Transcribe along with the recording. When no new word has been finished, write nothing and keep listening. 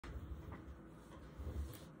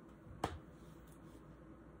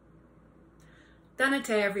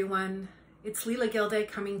Danate everyone, it's Leela Gilday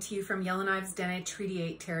coming to you from Yellowknives Dene Treaty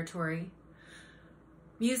 8 territory.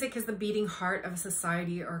 Music is the beating heart of a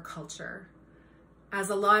society or culture.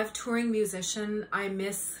 As a live touring musician, I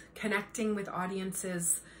miss connecting with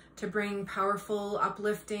audiences to bring powerful,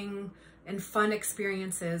 uplifting, and fun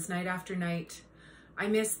experiences night after night. I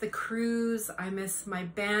miss the crews, I miss my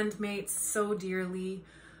bandmates so dearly.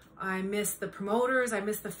 I miss the promoters, I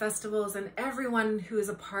miss the festivals, and everyone who is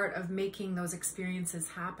a part of making those experiences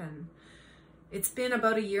happen. It's been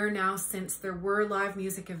about a year now since there were live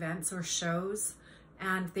music events or shows,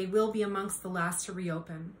 and they will be amongst the last to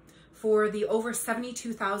reopen. For the over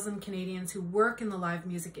 72,000 Canadians who work in the live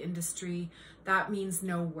music industry, that means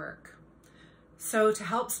no work. So to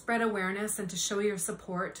help spread awareness and to show your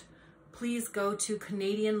support, please go to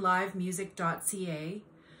canadianlivemusic.ca,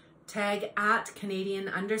 tag at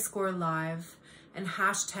Canadian_live, and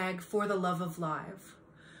hashtag for the love of live.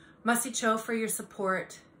 Masicho for your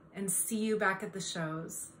support, and see you back at the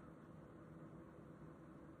shows.